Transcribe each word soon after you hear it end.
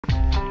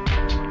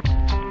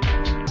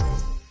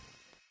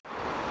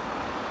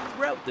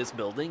Throughout this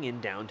building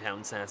in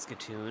downtown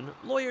Saskatoon,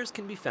 lawyers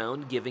can be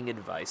found giving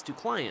advice to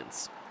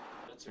clients.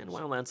 And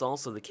while that's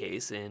also the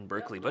case in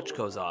Berkeley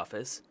Butchko's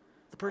office,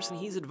 the person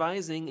he's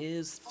advising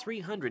is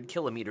 300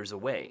 kilometers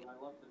away.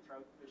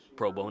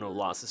 Pro Bono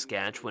Law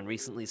Saskatchewan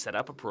recently set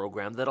up a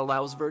program that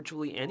allows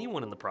virtually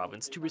anyone in the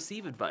province to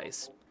receive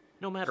advice,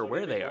 no matter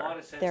where they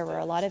are. There were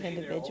a lot of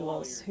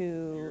individuals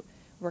who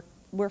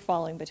were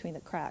falling between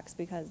the cracks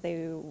because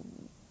they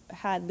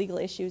had legal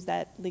issues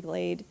that legal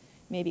aid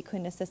maybe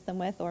couldn't assist them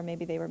with, or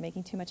maybe they were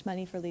making too much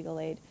money for legal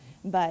aid.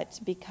 But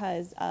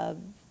because of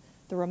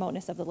the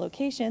remoteness of the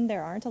location,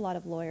 there aren't a lot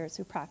of lawyers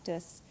who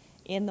practice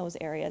in those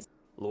areas.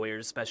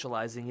 Lawyers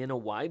specializing in a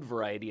wide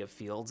variety of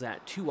fields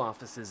at 2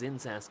 offices in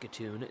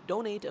Saskatoon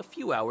donate a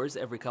few hours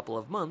every couple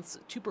of months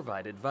to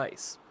provide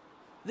advice.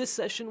 This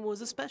session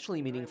was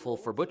especially meaningful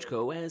for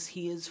Butchko as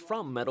he is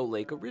from Meadow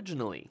Lake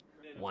originally,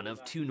 one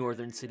of 2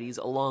 northern cities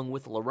along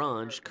with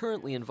LaRange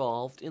currently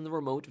involved in the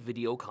remote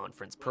video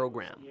conference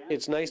program.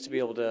 It's nice to be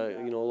able to,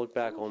 look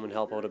back home and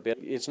help out a bit.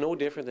 It's no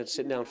different than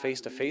sitting down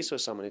face to face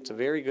with someone. It's a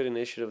very good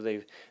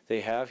initiative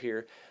they have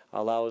here.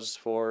 Allows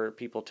for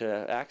people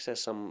to access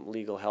some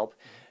legal help.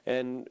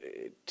 And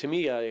to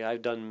me,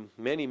 I've done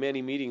many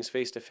meetings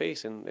face to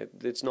face, and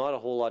it's not a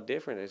whole lot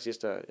different. It's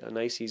just a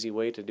nice, easy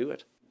way to do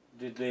it.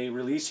 Did they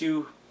release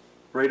you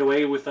right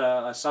away with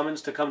a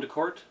summons to come to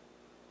court?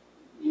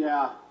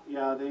 Yeah,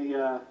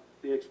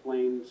 they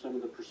explained some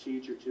of the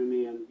procedure to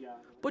me, and yeah.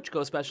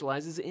 Butchko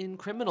specializes in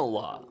criminal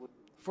law.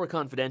 For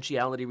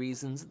confidentiality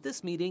reasons,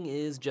 this meeting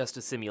is just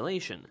a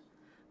simulation.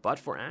 But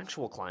for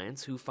actual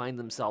clients who find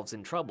themselves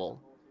in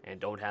trouble and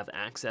don't have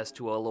access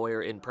to a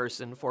lawyer in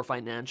person for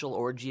financial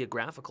or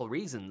geographical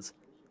reasons,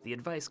 the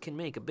advice can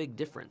make a big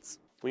difference.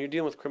 When you're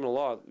dealing with criminal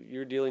law,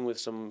 you're dealing with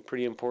some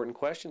pretty important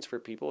questions for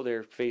people.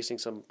 They're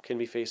can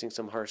be facing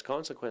some harsh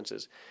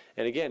consequences.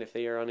 And again, if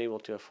they are unable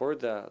to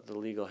afford the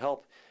legal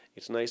help,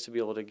 it's nice to be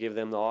able to give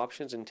them the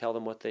options and tell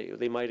them what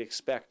they might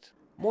expect.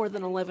 More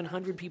than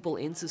 1,100 people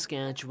in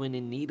Saskatchewan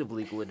in need of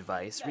legal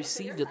advice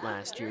received it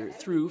last year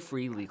through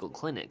free legal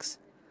clinics,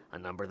 a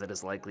number that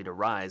is likely to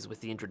rise with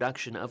the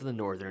introduction of the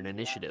Northern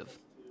Initiative.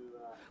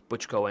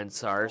 Butchko and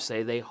Sar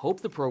say they hope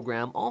the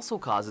program also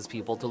causes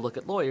people to look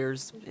at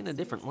lawyers in a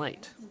different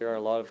light. There are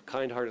a lot of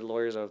kind-hearted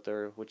lawyers out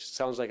there, which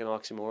sounds like an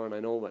oxymoron, I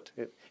know, but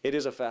it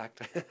is a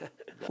fact.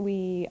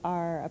 We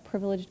are a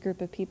privileged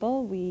group of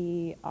people.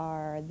 We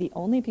are the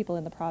only people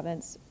in the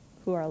province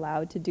who are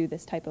allowed to do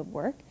this type of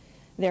work.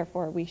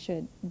 Therefore, we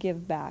should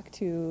give back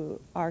to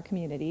our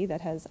community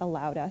that has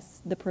allowed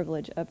us the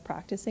privilege of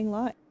practicing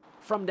law.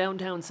 From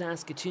downtown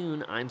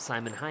Saskatoon, I'm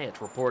Simon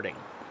Hyatt reporting.